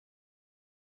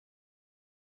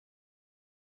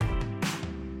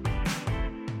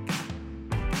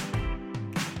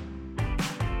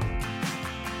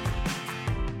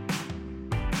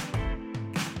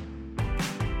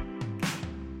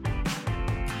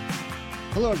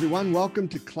Hello, everyone. Welcome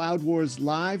to Cloud Wars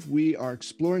Live. We are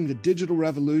exploring the digital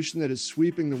revolution that is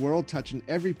sweeping the world, touching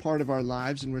every part of our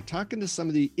lives. And we're talking to some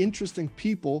of the interesting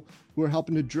people who are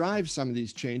helping to drive some of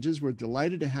these changes. We're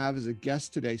delighted to have as a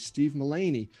guest today, Steve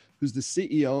Mullaney, who's the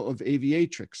CEO of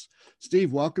Aviatrix.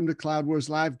 Steve, welcome to Cloud Wars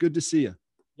Live. Good to see you.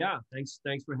 Yeah, thanks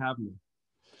for having me.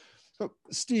 So,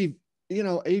 Steve, you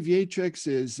know, Aviatrix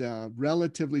is a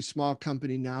relatively small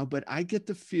company now, but I get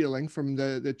the feeling from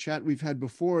the chat we've had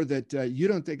before that you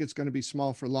don't think it's going to be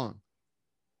small for long.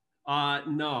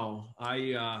 No,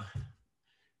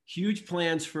 huge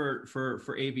plans for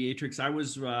Aviatrix.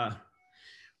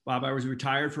 Bob, I was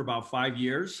retired for about 5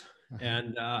 years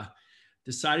and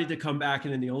decided to come back.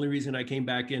 And then the only reason I came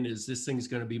back in is this thing's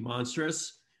going to be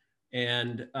monstrous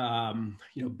and,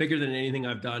 bigger than anything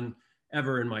I've done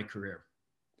ever in my career.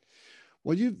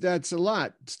 Well, that's a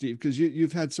lot, Steve, because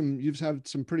you've had some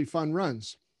pretty fun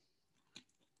runs.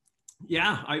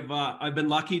 Yeah, I've been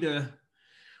lucky to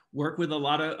work with a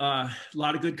lot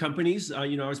of good companies. I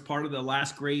was part of the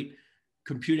last great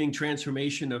computing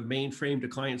transformation of mainframe to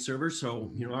client server.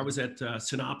 So, I was at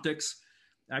Synoptics,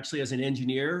 actually as an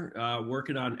engineer,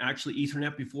 working on actually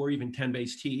Ethernet before even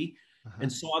 10BASE-T,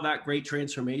 and saw that great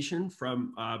transformation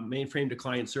from mainframe to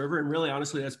client server. And really,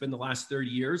 honestly, that's been the last 30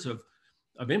 years of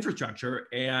infrastructure.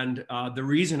 And the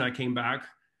reason I came back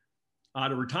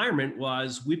out of retirement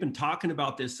was we've been talking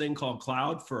about this thing called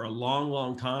cloud for a long,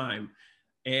 long time.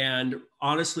 And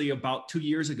honestly, about 2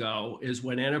 years ago is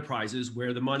when enterprises,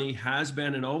 where the money has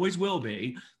been and always will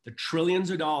be, the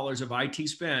trillions of dollars of IT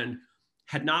spend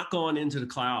had not gone into the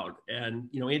cloud. And,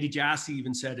 Andy Jassy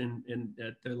even said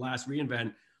at the last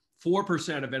reInvent,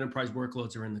 4% of enterprise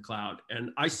workloads are in the cloud.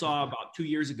 And I saw about 2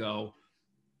 years ago,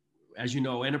 as you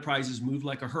know, enterprises move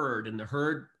like a herd, and the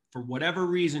herd, for whatever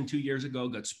reason, 2 years ago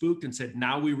got spooked and said,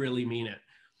 now we really mean it.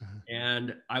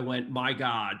 And I went, my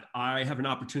God, I have an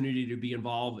opportunity to be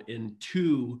involved in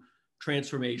two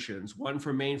transformations, one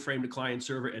from mainframe to client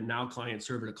server and now client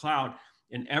server to cloud.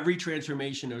 And every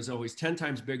transformation is always 10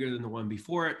 times bigger than the one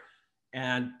before it.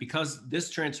 And because this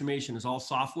transformation is all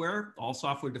software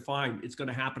defined, it's going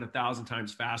to happen 1,000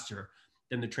 times faster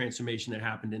than the transformation that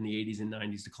happened in the 80s and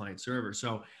 90s to client server.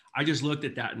 So I just looked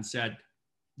at that and said,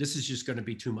 this is just going to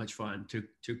be too much fun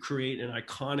to create an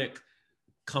iconic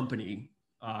company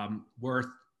worth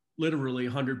literally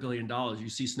 $100 billion. You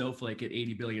see Snowflake at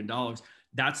 $80 billion.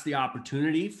 That's the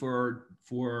opportunity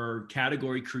for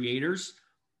category creators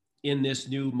in this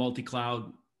new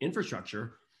multi-cloud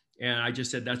infrastructure. And I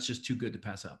just said, that's just too good to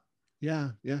pass up.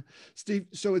 Yeah. Steve,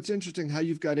 so it's interesting how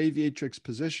you've got Aviatrix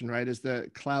position, right, as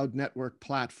the cloud network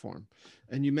platform.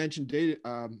 And you mentioned you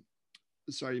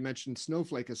mentioned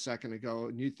Snowflake a second ago,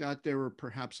 and you thought there were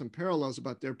perhaps some parallels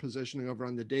about their positioning over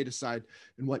on the data side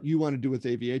and what you want to do with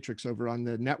Aviatrix over on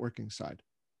the networking side.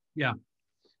 Yeah.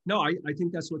 No, I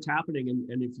think that's what's happening.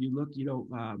 And if you look,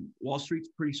 Wall Street's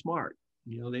pretty smart.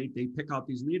 They pick out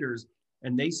these leaders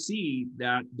and they see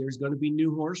that there's going to be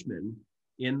new horsemen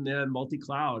in the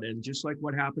multi-cloud. And just like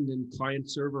what happened in client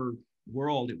server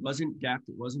world, it wasn't DEC,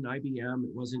 it wasn't IBM,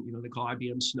 it wasn't, they call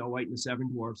IBM Snow White and the Seven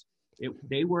Dwarfs.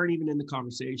 They weren't even in the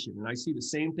conversation. And I see the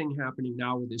same thing happening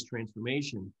now with this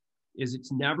transformation, is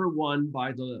it's never won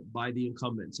by the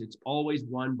incumbents. It's always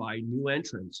won by new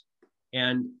entrants.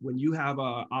 And when you have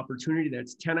an opportunity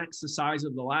that's 10x the size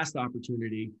of the last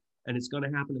opportunity, and it's going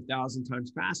to happen 1,000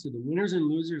 times faster, the winners and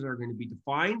losers are going to be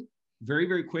defined very,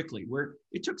 very quickly. Where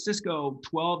it took Cisco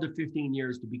 12 to 15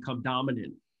 years to become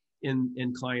dominant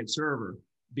in client server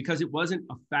because it wasn't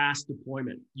a fast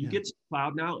deployment. You get to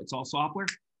cloud now, it's all software.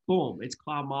 Boom, it's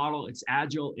cloud model, it's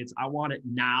agile, I want it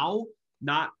now,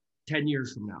 not 10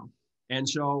 years from now. And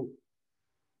so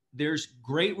there's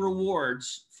great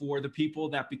rewards for the people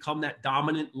that become that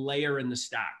dominant layer in the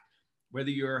stack, whether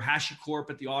you're HashiCorp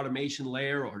at the automation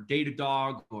layer or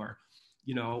Datadog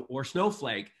or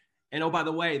Snowflake. And oh, by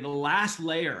the way, the last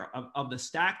layer of the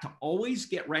stack to always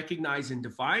get recognized and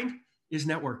defined is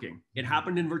networking. It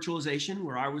happened in virtualization,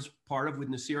 where I was part of with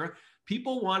Nicira.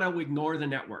 People want to ignore the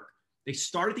network. They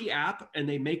start the app and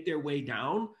they make their way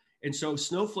down. And so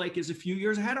Snowflake is a few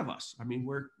years ahead of us. I mean,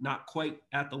 we're not quite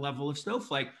at the level of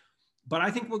Snowflake, but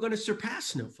I think we're going to surpass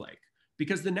Snowflake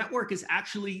because the network is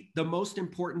actually the most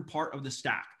important part of the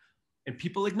stack. And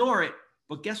people ignore it.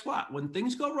 But guess what? When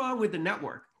things go wrong with the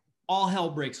network, all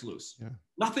hell breaks loose.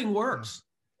 Nothing works.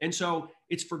 And so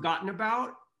it's forgotten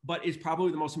about, but it's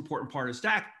probably the most important part of the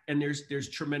stack. And there's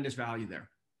tremendous value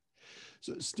there.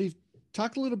 So Steve,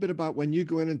 talk a little bit about when you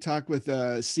go in and talk with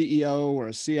a CEO or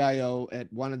a CIO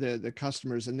at one of the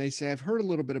customers, and they say, I've heard a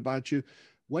little bit about you.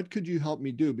 What could you help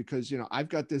me do? Because, I've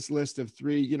got this list of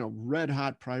 3, red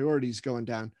hot priorities going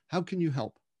down. How can you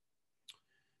help?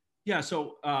 Yeah.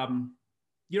 So,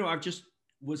 I just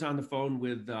was on the phone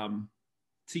with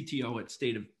CTO at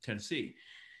State of Tennessee.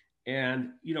 And,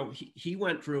 he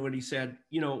went through and he said,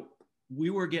 we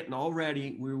were getting all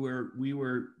ready.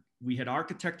 We had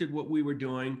architected what we were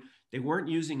doing. They weren't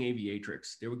using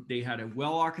Aviatrix. They had a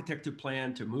well-architected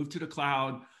plan to move to the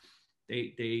cloud.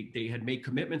 They had made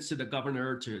commitments to the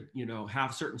governor to,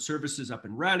 have certain services up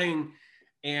and running.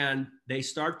 And they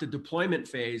start the deployment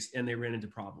phase and they ran into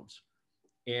problems.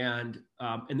 And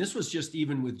this was just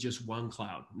even with just one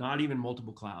cloud, not even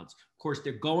multiple clouds. Of course,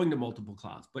 they're going to multiple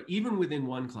clouds, but even within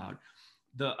one cloud,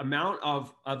 the amount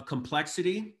of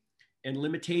complexity and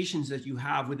limitations that you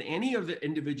have with any of the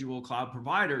individual cloud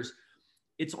providers,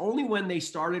 it's only when they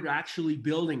started actually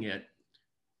building it,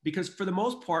 because for the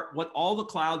most part, what all the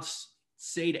clouds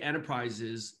say to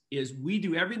enterprises is we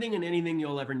do everything and anything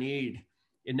you'll ever need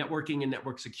in networking and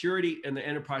network security. And the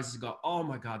enterprises go, oh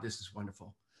my God, this is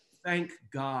wonderful. Thank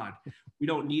God. We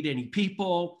don't need any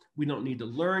people. We don't need to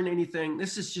learn anything.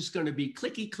 This is just going to be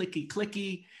clicky, clicky,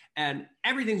 clicky, and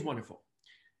everything's wonderful.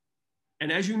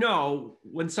 And as you know,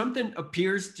 when something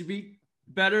appears to be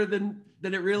better than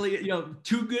it really,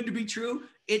 too good to be true,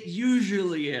 it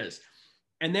usually is.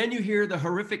 And then you hear the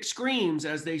horrific screams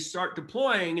as they start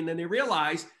deploying, and then they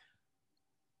realize,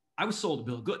 I was sold a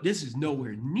bill of goods. This is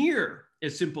nowhere near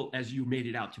as simple as you made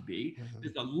it out to be.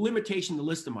 There's a limitation to the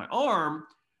list of my arm.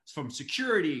 From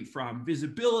security, from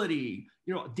visibility,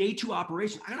 day two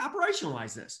operation. I got to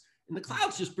operationalize this. And the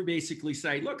clouds just basically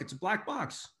say, look, it's a black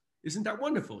box. Isn't that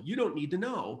wonderful? You don't need to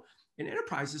know. And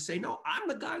enterprises say, no, I'm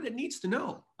the guy that needs to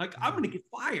know. Like, I'm going to get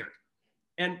fired.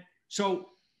 And so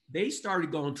they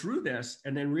started going through this,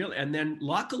 and then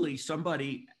luckily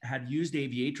somebody had used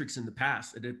Aviatrix in the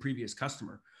past at a previous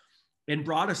customer and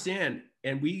brought us in,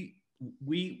 and we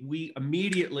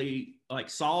immediately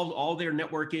solved all their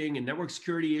networking and network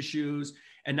security issues,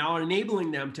 and now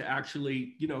enabling them to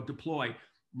actually, deploy.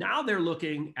 Now they're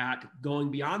looking at going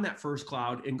beyond that first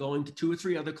cloud and going to 2 or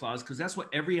 3 other clouds, because that's what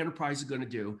every enterprise is going to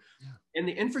do. Yeah. And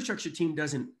the infrastructure team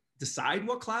doesn't decide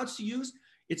what clouds to use.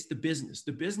 It's the business.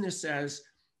 The business says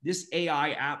this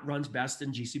AI app runs best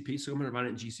in GCP, so I'm going to run it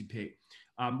in GCP.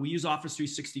 We use Office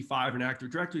 365 and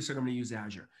Active Directory, so I'm going to use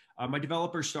Azure. My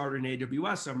developers started in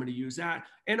AWS, so I'm going to use that.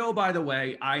 And oh, by the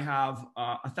way, I have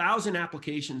 1,000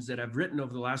 applications that I've written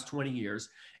over the last 20 years,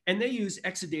 and they use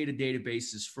Exadata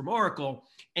databases from Oracle.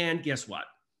 And guess what?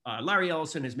 Larry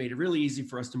Ellison has made it really easy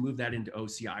for us to move that into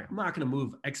OCI. I'm not going to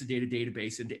move Exadata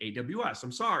database into AWS.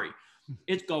 I'm sorry.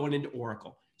 It's going into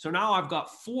Oracle. So now I've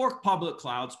got 4 public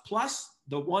clouds plus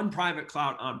the 1 private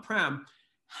cloud on-prem.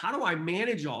 How do I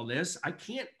manage all this? I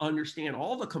can't understand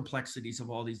all the complexities of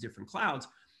all these different clouds.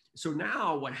 So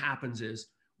now what happens is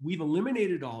we've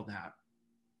eliminated all that.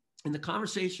 And the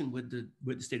conversation with the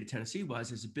state of Tennessee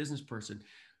was, as a business person,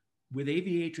 with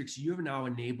Aviatrix, you have now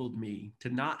enabled me to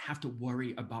not have to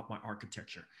worry about my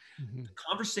architecture. Mm-hmm. The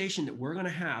conversation that we're going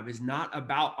to have is not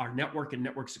about our network and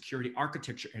network security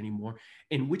architecture anymore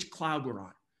and which cloud we're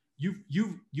on.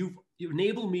 You've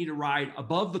enabled me to ride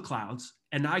above the clouds,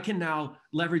 and I can now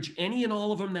leverage any and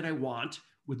all of them that I want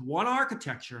with one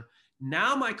architecture.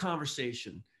 Now my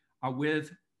conversation are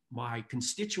with my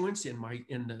constituents in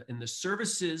the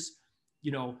services,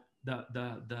 the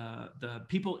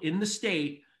people in the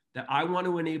state that I want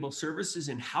to enable services,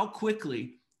 and how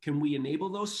quickly can we enable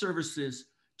those services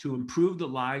to improve the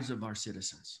lives of our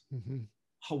citizens? Mm-hmm.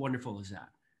 How wonderful is that?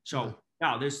 So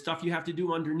now there's stuff you have to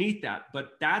do underneath that,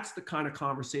 but that's the kind of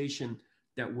conversation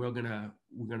that we're gonna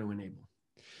enable.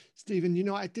 Stephen,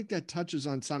 I think that touches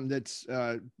on something that's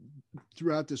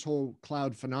throughout this whole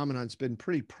cloud phenomenon. It's been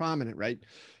pretty prominent, right?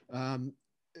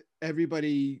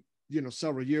 Everybody,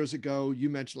 several years ago, you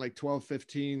mentioned like 12,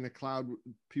 15, the cloud,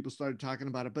 people started talking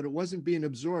about it, but it wasn't being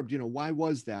absorbed. Why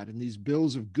was that? And these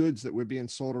bills of goods that were being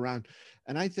sold around.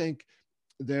 And I think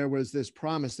there was this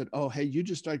promise that, oh, hey, you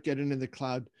just start getting into the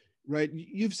cloud, right?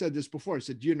 You've said this before. I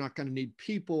said, you're not going to need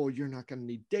people. You're not going to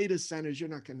need data centers. You're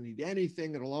not going to need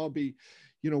anything. It'll all be,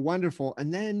 wonderful.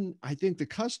 And then I think the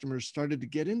customers started to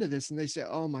get into this, and they say,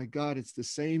 oh my God, it's the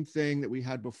same thing that we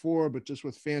had before, but just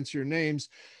with fancier names.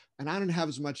 And I don't have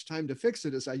as much time to fix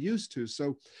it as I used to.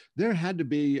 So there had to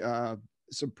be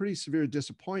some pretty severe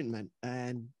disappointment.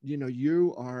 And,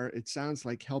 you are, it sounds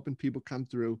like, helping people come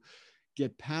through,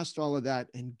 get past all of that,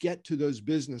 and get to those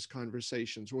business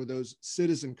conversations or those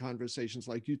citizen conversations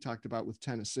like you talked about with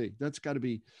Tennessee. That's got to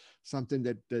be something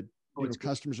that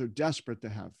customers are desperate to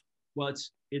have. Well,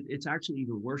 it's actually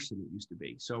even worse than it used to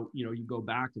be. So, you go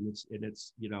back and it's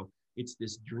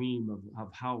this dream of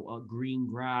how green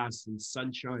grass and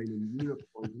sunshine and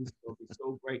unicorns will be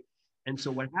so great. And so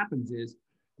what happens is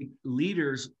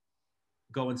leaders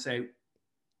go and say,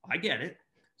 I get it.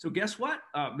 So guess what,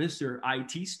 Mr.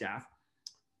 IT staff,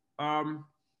 COVID,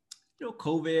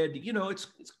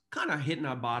 it's kind of hitting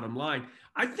our bottom line.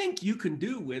 I think you can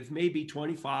do with maybe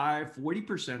 25,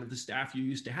 40% of the staff you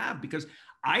used to have, because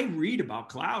I read about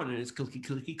cloud and it's clicky,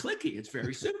 clicky, clicky. It's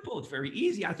very simple. It's very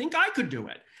easy. I think I could do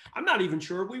it. I'm not even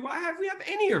sure we have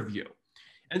any of you.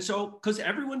 And so, because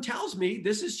everyone tells me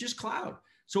this is just cloud.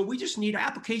 So we just need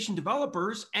application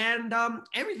developers and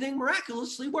everything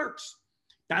miraculously works.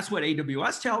 That's what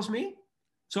AWS tells me.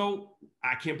 So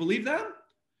I can't believe them.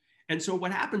 And so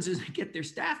what happens is they get their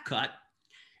staff cut,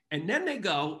 and then they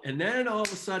go, and then all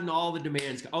of a sudden all the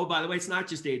demands go. Oh, by the way, it's not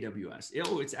just AWS.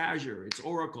 It's Azure, it's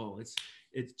Oracle, it's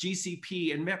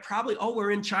GCP, and probably,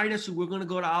 we're in China, so we're going to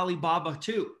go to Alibaba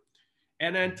too.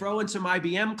 And then throw in some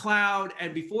IBM cloud,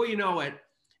 and before you know it,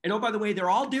 and oh, by the way, they're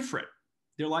all different.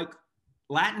 They're like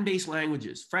Latin-based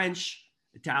languages, French,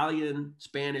 Italian,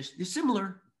 Spanish. They're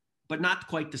similar, but not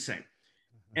quite the same.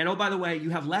 And oh, by the way, you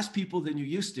have less people than you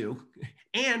used to,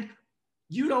 and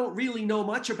you don't really know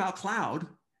much about cloud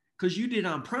because you did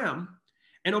on-prem.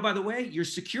 And oh, by the way, your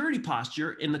security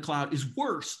posture in the cloud is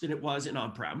worse than it was in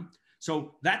on-prem.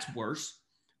 So that's worse.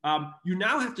 You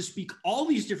now have to speak all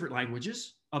these different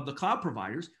languages of the cloud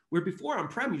providers, where before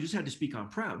on-prem, you just had to speak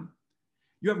on-prem.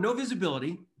 You have no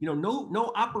visibility,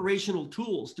 no operational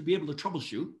tools to be able to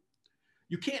troubleshoot.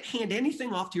 You can't hand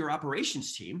anything off to your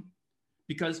operations team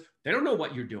because they don't know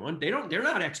what you're doing. They're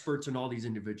not experts in all these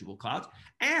individual clouds.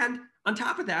 And on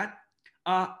top of that,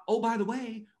 by the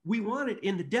way, we want it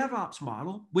in the DevOps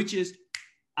model, which is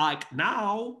like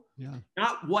now,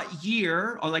 not what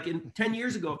year, or like in 10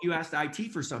 years ago, if you asked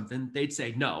IT for something, they'd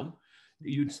say no.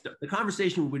 The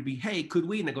conversation would be, hey, could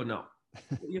we? And they go, no.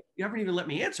 You haven't even let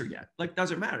me answer yet. Like,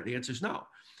 doesn't matter. The answer's no.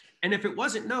 And if it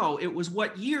wasn't no, it was,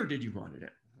 what year did you want it in?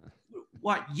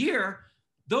 What year?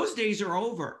 Those days are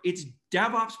over. It's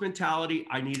DevOps mentality.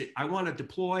 I need it. I want to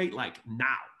deploy like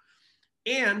now.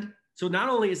 And so not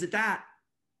only is it that,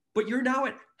 but you're now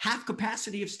at half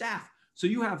capacity of staff. So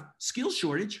you have skill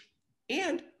shortage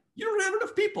and you don't have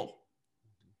enough people.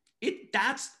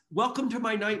 That's welcome to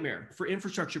my nightmare for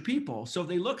infrastructure people. So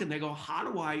they look and they go, how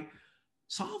do I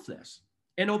solve this?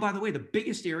 And oh, by the way, the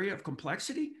biggest area of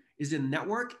complexity is in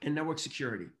network and network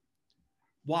security.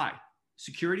 Why?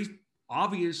 Security is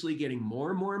obviously getting more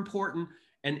and more important.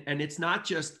 And it's not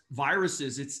just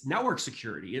viruses, it's network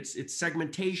security, it's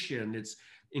segmentation, it's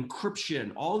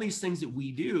encryption, all these things that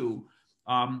we do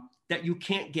that you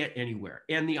can't get anywhere.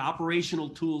 And the operational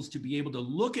tools to be able to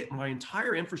look at my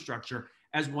entire infrastructure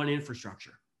as one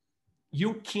infrastructure.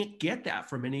 You can't get that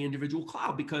from any individual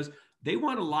cloud because they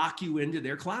want to lock you into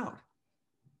their cloud.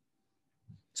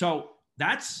 So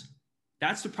that's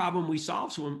the problem we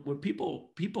solve. So when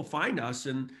people find us,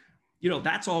 and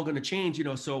that's all going to change.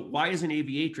 So why isn't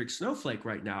Aviatrix Snowflake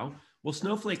right now? Well,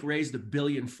 Snowflake raised $1.4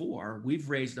 billion. We've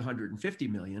raised $150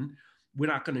 million.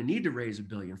 We're not going to need to raise $1.4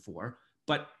 billion,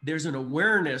 but there's an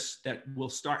awareness that will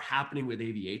start happening with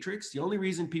Aviatrix. The only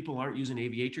reason people aren't using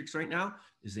Aviatrix right now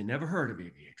is they never heard of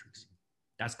Aviatrix.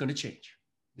 That's going to change.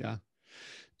 Yeah.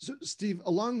 So Steve,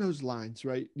 along those lines,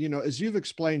 right, as you've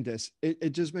explained this,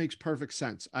 it just makes perfect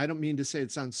sense. I don't mean to say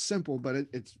it sounds simple, but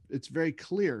it's very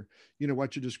clear,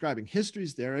 what you're describing.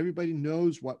 History's there. Everybody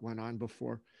knows what went on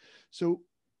before. So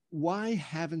why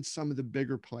haven't some of the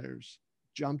bigger players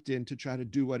jumped in to try to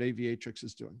do what Aviatrix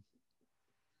is doing?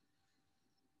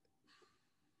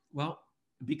 Well,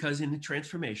 because in the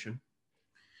transformation,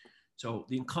 so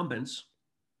the incumbents,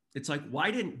 it's like,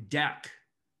 why didn't DEC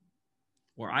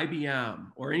or IBM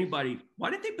or anybody,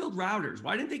 why didn't they build routers?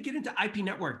 Why didn't they get into IP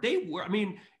network? They were,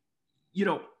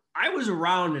 I was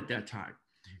around at that time.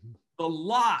 The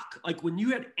lock, like when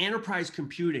you had enterprise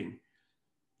computing,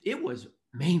 it was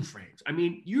mainframes.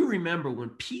 You remember when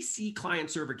PC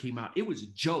client server came out, it was a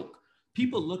joke.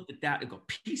 People looked at that and go,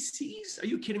 PCs? Are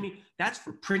you kidding me? That's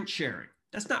for print sharing.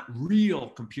 That's not real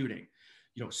computing.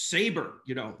 Sabre,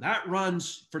 that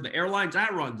runs for the airlines,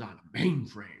 that runs on a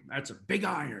mainframe. That's a big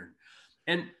iron.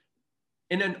 And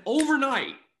then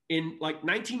overnight in like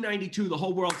 1992, the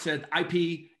whole world said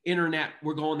IP, internet,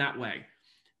 we're going that way.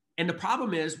 And the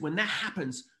problem is when that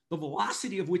happens, the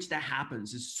velocity of which that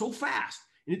happens is so fast.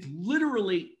 And it's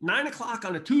literally 9 o'clock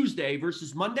on a Tuesday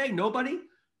versus Monday, nobody.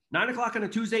 9 o'clock on a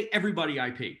Tuesday, everybody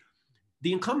IP.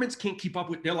 The incumbents can't keep up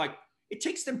with, they're like, it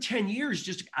takes them 10 years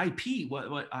just to IP.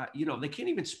 They can't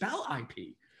even spell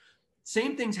IP.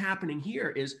 Same thing's happening here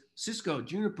is Cisco,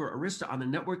 Juniper, Arista on the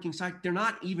networking side, they're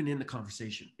not even in the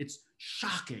conversation. It's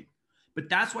shocking. But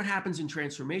that's what happens in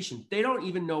transformation. They don't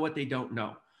even know what they don't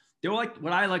know. They're like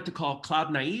what I like to call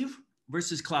cloud naive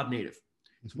versus cloud native.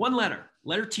 It's one letter,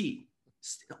 letter T.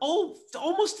 Oh,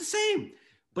 almost the same,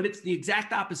 but it's the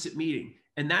exact opposite meeting.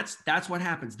 And that's what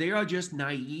happens. They are just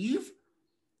naive,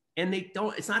 and they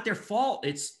don't, it's not their fault.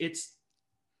 It's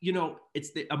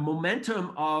a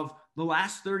momentum of the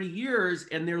last 30 years,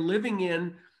 and they're living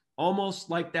in almost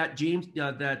like that Jim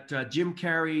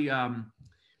Carrey,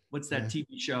 what's that TV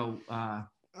show?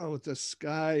 Oh, it's a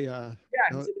sky. Yeah,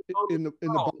 he's in the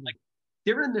bubble. Like,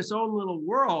 they're in this own little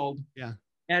world. Yeah.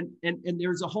 And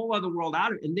there's a whole other world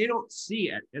out of it, and they don't see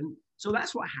it. And so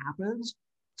that's what happens.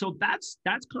 So that's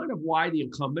kind of why the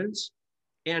incumbents,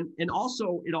 and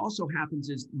also it also happens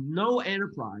is no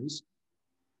enterprise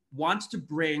wants to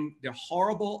bring the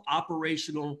horrible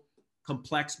operational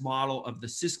complex model of the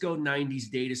Cisco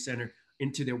 90s data center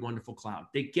into their wonderful cloud.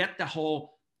 They get the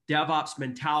whole DevOps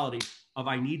mentality of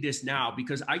I need this now,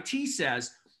 because IT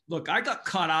says, look, I got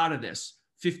cut out of this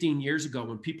 15 years ago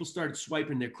when people started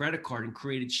swiping their credit card and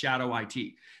created shadow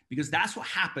IT, because that's what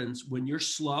happens when you're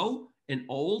slow and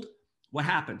old. What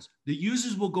happens? The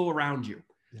users will go around you.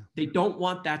 Yeah. They don't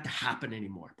want that to happen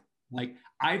anymore. Like,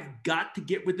 I've got to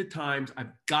get with the times.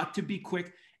 I've got to be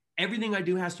quick. Everything I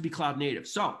do has to be cloud native.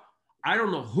 So I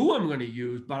don't know who I'm going to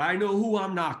use, but I know who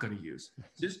I'm not going to use.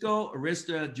 Cisco,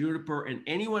 Arista, Juniper, and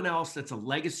anyone else that's a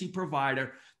legacy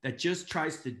provider that just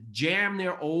tries to jam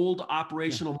their old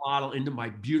operational model into my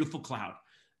beautiful cloud.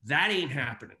 That ain't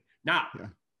happening. Now,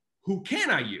 who can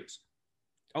I use?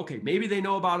 Okay, maybe they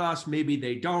know about us, maybe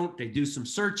they don't. They do some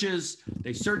searches,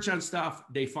 they search on stuff,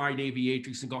 they find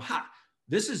Aviatrix and go, ha,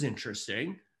 this is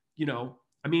interesting.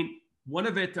 I mean, one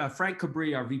of it, Frank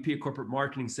Cabri, our VP of corporate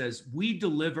marketing, says, we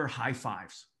deliver high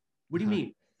fives. What do you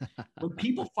mean? When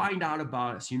people find out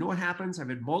about us, you know what happens? I've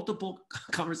had multiple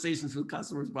conversations with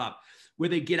customers, Bob, where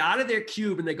they get out of their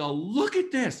cube and they go, look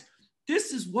at this.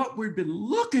 This is what we've been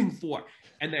looking for.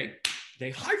 And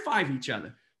they high five each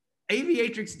other.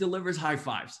 Aviatrix delivers high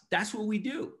fives. That's what we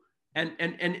do. And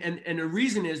the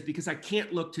reason is because I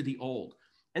can't look to the old.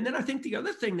 And then I think the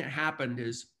other thing that happened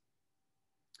is,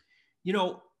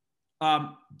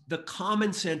 the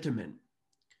common sentiment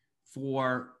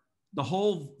for the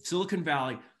whole Silicon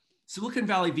Valley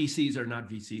VCs are not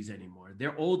VCs anymore.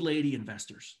 They're old lady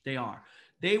investors. They are.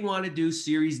 They want to do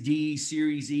Series D,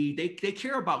 Series E. They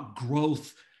care about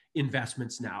growth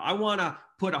investments now. I want to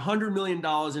put $100 million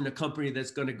in a company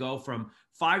that's going to go from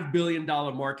 $5 billion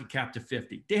market cap to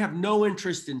 50. They have no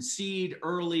interest in seed,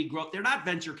 early growth. They're not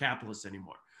venture capitalists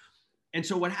anymore. And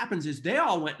so what happens is they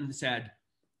all went and said,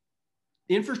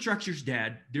 infrastructure's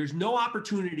dead. There's no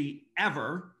opportunity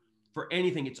ever for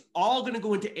anything. It's all going to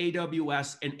go into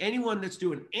AWS, and anyone that's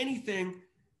doing anything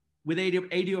with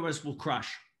AWS will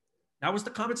crush. That was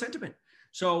the common sentiment.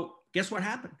 So guess what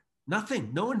happened?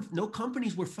 Nothing. No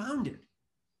companies were founded.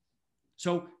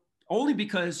 So only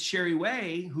because Sherry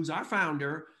Way, who's our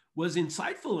founder, was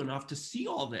insightful enough to see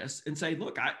all this and say,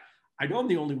 look, I know I'm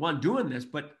the only one doing this,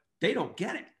 but they don't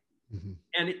get it. Mm-hmm.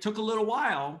 And it took a little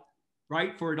while,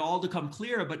 right, for it all to come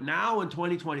clear. But now in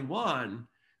 2021,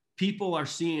 people are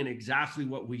seeing exactly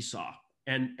what we saw,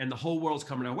 and the whole world's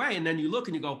coming our way. And then you look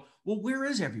and you go, well, where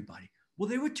is everybody? Well,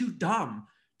 they were too dumb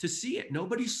to see it.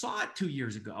 Nobody saw it 2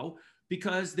 years ago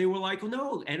because they were like, well,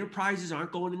 no, enterprises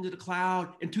aren't going into the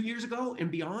cloud. And 2 years ago and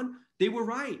beyond, they were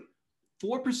right.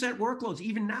 4% workloads,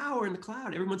 even now, are in the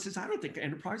cloud. Everyone says, I don't think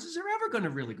enterprises are ever going to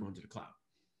really go into the cloud.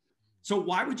 So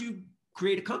why would you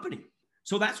create a company?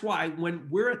 So that's why when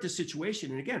we're at this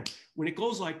situation, and again, when it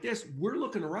goes like this, we're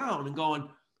looking around and going,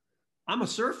 I'm a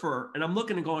surfer, and I'm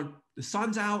looking and going, the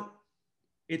sun's out,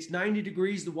 it's 90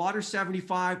 degrees, the water's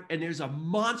 75, and there's a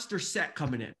monster set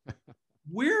coming in.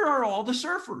 Where are all the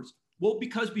surfers? Well,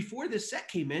 because before this set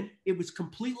came in, it was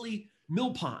completely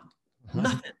mill pond,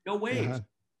 nothing, no waves.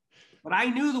 But I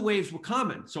knew the waves were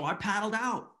coming, so I paddled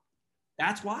out.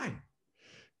 That's why.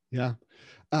 Yeah.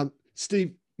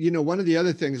 Steve, one of the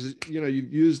other things is,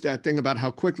 you've used that thing about how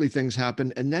quickly things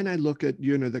happen. And then I look at,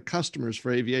 the customers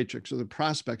for Aviatrix or the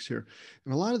prospects here.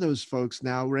 And a lot of those folks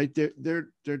now, right, they're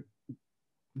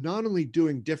not only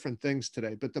doing different things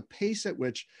today, but the pace at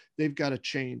which they've got to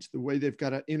change, the way they've got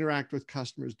to interact with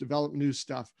customers, develop new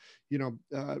stuff,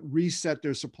 reset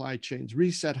their supply chains,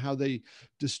 reset how they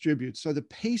distribute. So the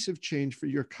pace of change for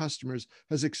your customers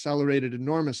has accelerated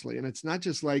enormously. And it's not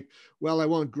just like, well, I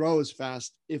won't grow as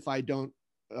fast if I don't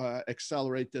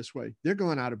accelerate this way. They're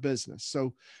going out of business.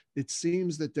 So it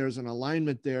seems that there's an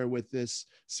alignment there with this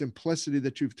simplicity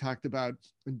that you've talked about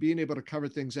and being able to cover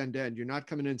things end to end. You're not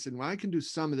coming in and saying, well, I can do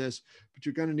some of this, but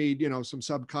you're going to need, some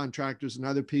subcontractors and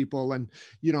other people. And,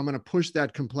 I'm going to push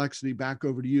that complexity back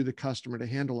over to you, the customer, to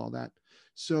handle all that.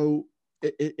 So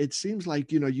it seems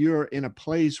like, you're in a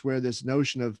place where this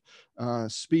notion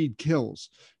of speed kills,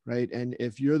 right? And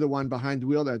if you're the one behind the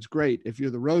wheel, that's great. If you're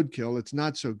the roadkill, it's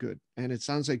not so good. And it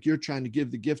sounds like you're trying to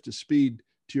give the gift of speed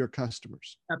to your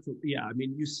customers. Absolutely. Yeah. I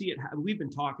mean, you see it. We've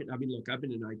been talking. I mean, look, I've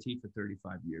been in IT for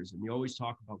 35 years, and you always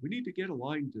talk about we need to get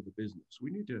aligned to the business.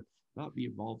 We need to not be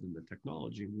involved in the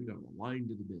technology, and we got to align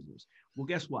to the business. Well,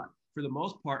 guess what? For the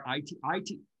most part, IT,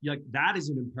 like that is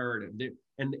an imperative.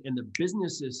 And the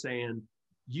business is saying,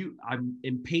 I'm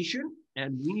impatient,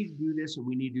 and we need to do this, and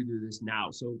we need to do this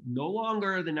now. So no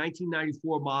longer the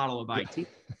 1994 model of IT.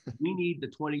 We need the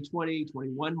 2020,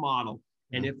 21 model.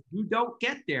 And if you don't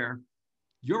get there,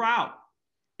 you're out.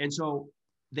 And so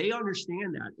they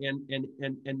understand that.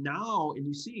 And now, and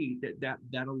you see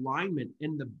that alignment,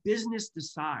 and the business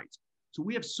decides. So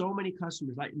we have so many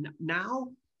customers. Like now,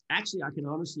 actually, I can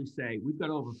honestly say we've got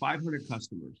over 500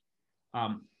 customers.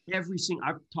 I've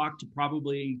talked to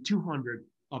probably 200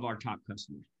 of our top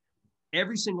customers.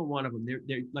 Every single one of them,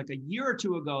 they're like a year or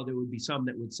two ago, there would be some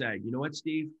that would say, you know what,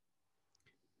 Steve,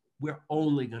 we're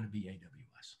only going to be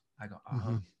AWS. I go,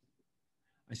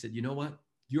 I said, you know what?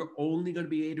 You're only going to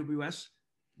be AWS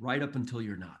right up until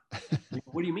you're not.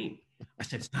 What do you mean? I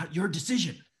said, it's not your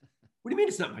decision. What do you mean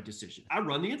it's not my decision? I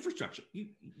run the infrastructure.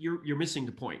 You're missing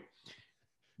the point.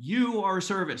 You are a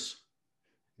service.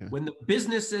 Yeah. When the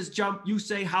businesses jump, you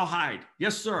say, how high?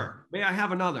 Yes, sir. May I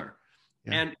have another?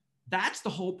 Yeah. And that's the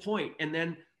whole point. And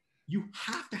then you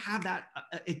have to have that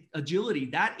agility.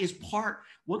 That is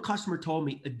one customer told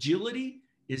me, agility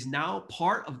is now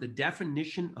part of the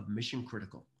definition of mission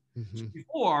critical. So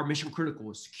before, mission critical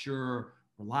was secure,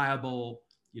 reliable,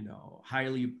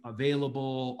 highly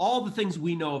available, all the things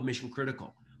we know of mission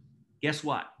critical. Guess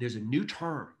what? There's a new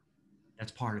term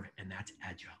that's part of it, and that's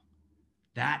agile.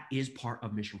 That is part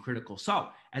of mission critical. So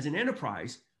as an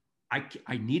enterprise,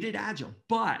 I needed agile,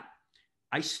 but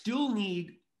I still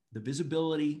need the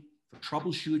visibility for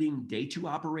troubleshooting, day two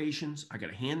operations. I got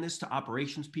to hand this to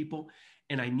operations people,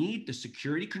 and I need the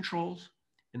security controls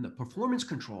and the performance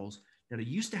controls that I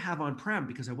used to have on-prem,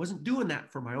 because I wasn't doing that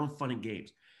for my own fun and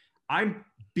games. I'm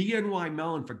BNY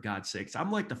Mellon, for God's sakes. I'm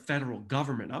like the federal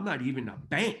government. I'm not even a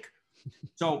bank.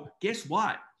 So guess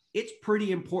what? It's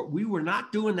pretty important. We were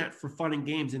not doing that for fun and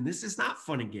games, and this is not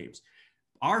fun and games.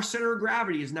 Our center of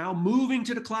gravity is now moving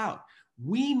to the cloud.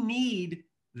 We need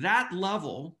that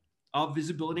level of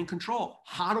visibility and control.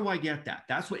 How do I get that?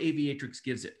 That's what Aviatrix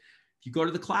gives it. If you go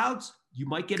to the clouds, you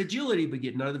might get agility, but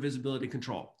get none of the visibility and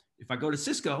control. If I go to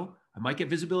Cisco, I might get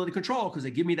visibility control because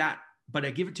they give me that, but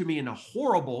they give it to me in a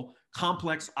horrible,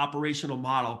 complex operational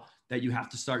model that you have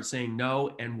to start saying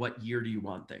no, and what year do you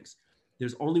want things.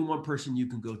 There's only one person you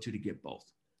can go to get both.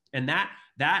 And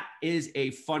that is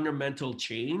a fundamental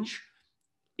change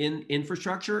in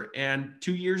infrastructure. And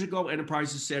 2 years ago,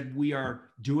 enterprises said, we are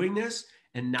doing this.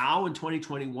 And now in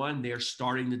 2021, they're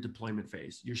starting the deployment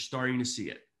phase. You're starting to see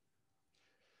it.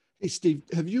 Hey, Steve,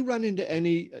 have you run into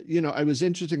any, I was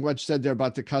interested what you said there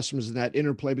about the customers and that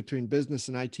interplay between business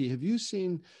and IT. Have you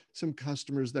seen some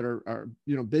customers that are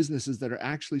businesses that are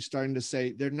actually starting to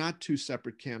say they're not two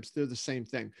separate camps, they're the same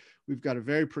thing? We've got a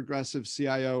very progressive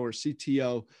CIO or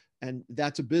CTO, and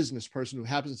that's a business person who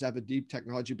happens to have a deep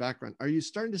technology background. Are you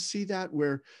starting to see that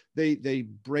where they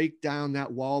break down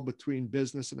that wall between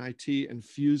business and IT and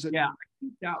fuse it? Yeah, I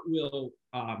think that will,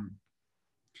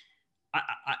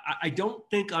 I don't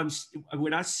think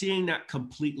we're not seeing that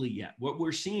completely yet. What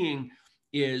we're seeing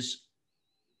is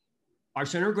our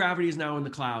center of gravity is now in the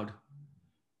cloud.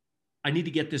 I need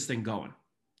to get this thing going.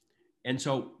 And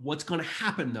so what's going to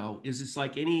happen though, is it's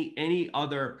like any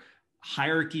other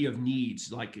hierarchy of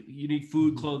needs. Like you need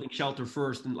food, clothing, shelter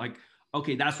first. And like,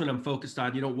 okay, that's what I'm focused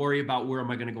on. You don't worry about where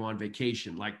am I going to go on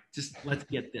vacation. Like just let's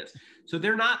get this. So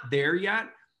they're not there yet,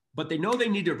 but they know they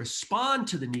need to respond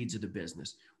to the needs of the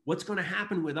business. What's going to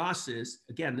happen with us is,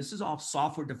 again, this is all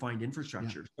software-defined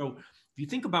infrastructure. Yeah. So if you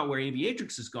think about where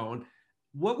Aviatrix is going,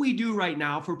 what we do right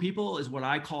now for people is what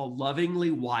I call lovingly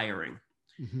wiring.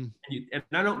 And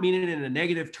I don't mean it in a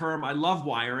negative term. I love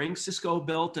wiring. Cisco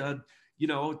built a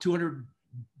 $200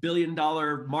 billion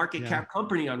market cap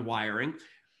company on wiring,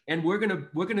 and we're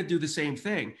gonna do the same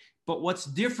thing. But what's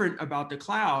different about the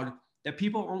cloud that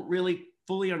people don't really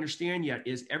fully understand yet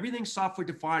is everything's software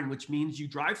defined, which means you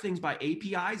drive things by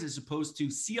APIs as opposed to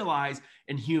CLIs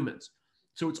and humans.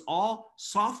 So it's all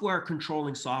software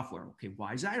controlling software. Okay,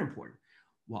 why is that important?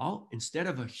 Well, instead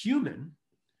of a human,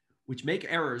 which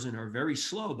make errors and are very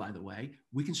slow, by the way,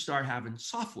 we can start having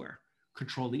software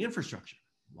control the infrastructure.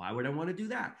 Why would I want to do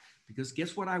that? Because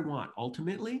guess what I want?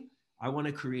 Ultimately, I want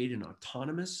to create an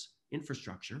autonomous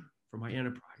infrastructure for my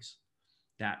enterprise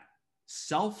that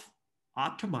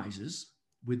self-optimizes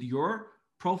with your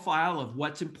profile of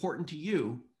what's important to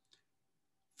you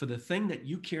for the thing that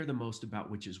you care the most about,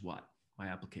 which is what? My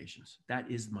applications. That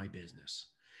is my business.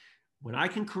 When I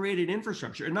can create an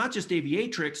infrastructure, and not just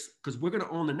Aviatrix, because we're going to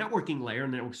own the networking layer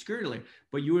and the network security layer,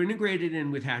 but you integrate it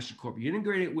in with HashiCorp, you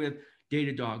integrate it with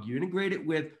Datadog, you integrate it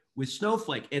with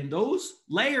Snowflake, and those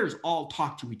layers all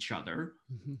talk to each other.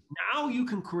 Mm-hmm. Now you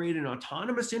can create an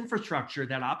autonomous infrastructure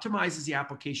that optimizes the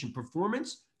application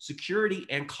performance, security,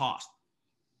 and cost.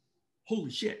 Holy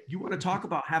shit. You want to talk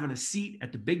about having a seat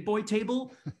at the big boy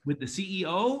table with the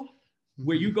CEO?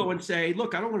 Where you go and say,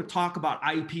 look, I don't want to talk about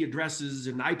IP addresses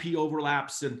and IP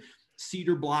overlaps and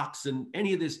cedar blocks and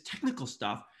any of this technical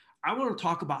stuff. I want to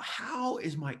talk about how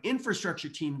is my infrastructure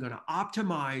team going to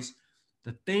optimize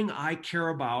the thing I care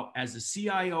about as the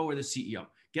CIO or the CEO.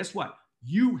 Guess what?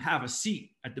 You have a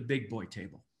seat at the big boy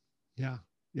table. Yeah.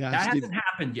 That hasn't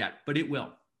happened yet, but it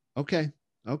will. Okay.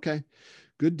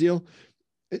 Good deal.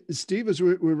 Steve, as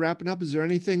we're wrapping up, is there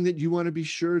anything that you want to be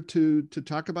sure to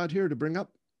talk about here, to bring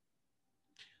up?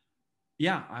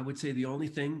 Yeah, I would say the only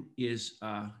thing is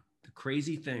the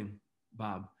crazy thing,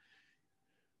 Bob.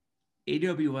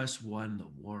 AWS won the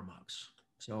warm-ups.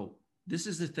 So this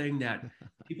is the thing that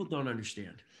people don't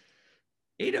understand.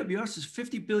 AWS is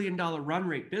 $50 billion run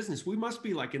rate business. We must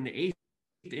be like in the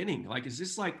 8th inning. Like, is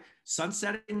this like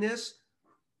sunsetting this?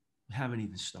 We haven't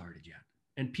even started yet.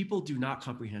 And people do not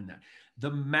comprehend that.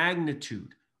 The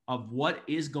magnitude of what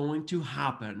is going to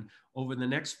happen over the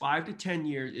next 5 to 10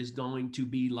 years is going to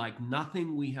be like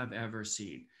nothing we have ever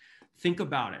seen. Think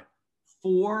about it.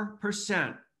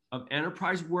 4% of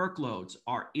enterprise workloads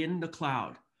are in the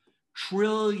cloud.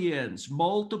 Trillions,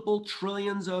 multiple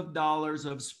trillions of dollars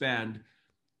of spend.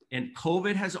 And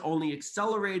COVID has only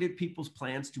accelerated people's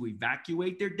plans to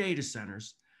evacuate their data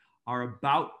centers, are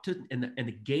about to, and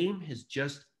the game has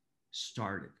just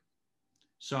started.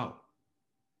 So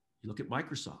you look at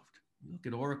Microsoft, you look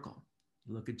at Oracle,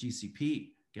 you look at GCP,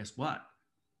 guess what?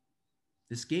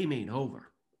 This game ain't over,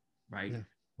 right? Yeah.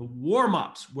 The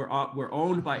warm-ups were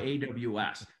owned by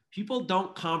AWS. People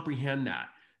don't comprehend that.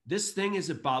 This thing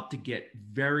is about to get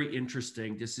very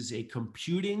interesting. This is a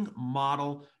computing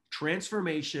model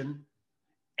transformation.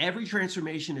 Every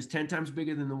transformation is 10 times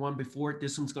bigger than the one before it.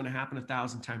 This one's going to happen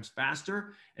 1,000 times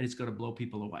faster, and it's going to blow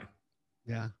people away.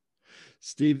 Yeah.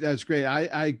 Steve, that's great.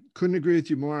 I couldn't agree with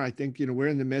you more. I think, we're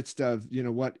in the midst of,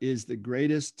 what is the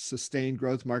greatest sustained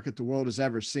growth market the world has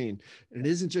ever seen. And it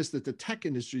isn't just that the tech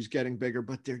industry is getting bigger,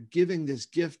 but they're giving this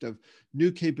gift of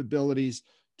new capabilities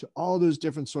to all those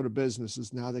different sort of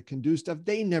businesses now that can do stuff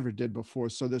they never did before.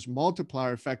 So this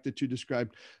multiplier effect that you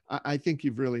described, I think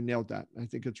you've really nailed that. I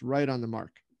think it's right on the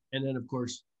mark. And then, of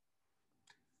course,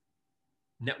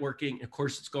 networking, of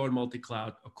course, it's going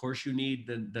multi-cloud. Of course, you need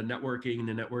the networking and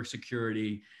the network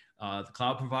security. The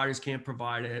cloud providers can't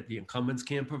provide it. The incumbents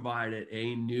can't provide it.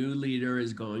 A new leader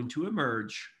is going to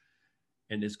emerge,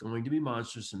 and it's going to be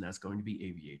monstrous, and that's going to be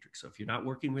Aviatrix. So if you're not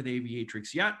working with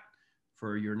Aviatrix yet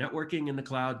for your networking in the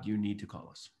cloud, you need to call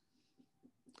us.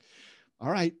 All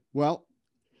right. Well,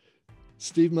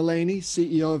 Steve Mullaney,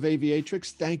 CEO of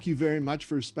Aviatrix, thank you very much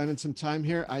for spending some time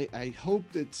here. I hope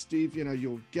that, Steve,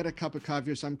 you'll get a cup of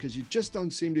coffee or something, because you just don't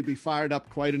seem to be fired up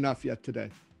quite enough yet today.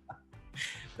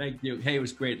 Thank you. Hey, it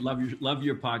was great. Love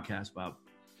your podcast, Bob.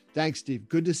 Thanks, Steve.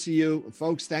 Good to see you.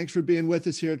 Folks, thanks for being with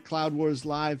us here at Cloud Wars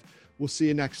Live. We'll see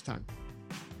you next time.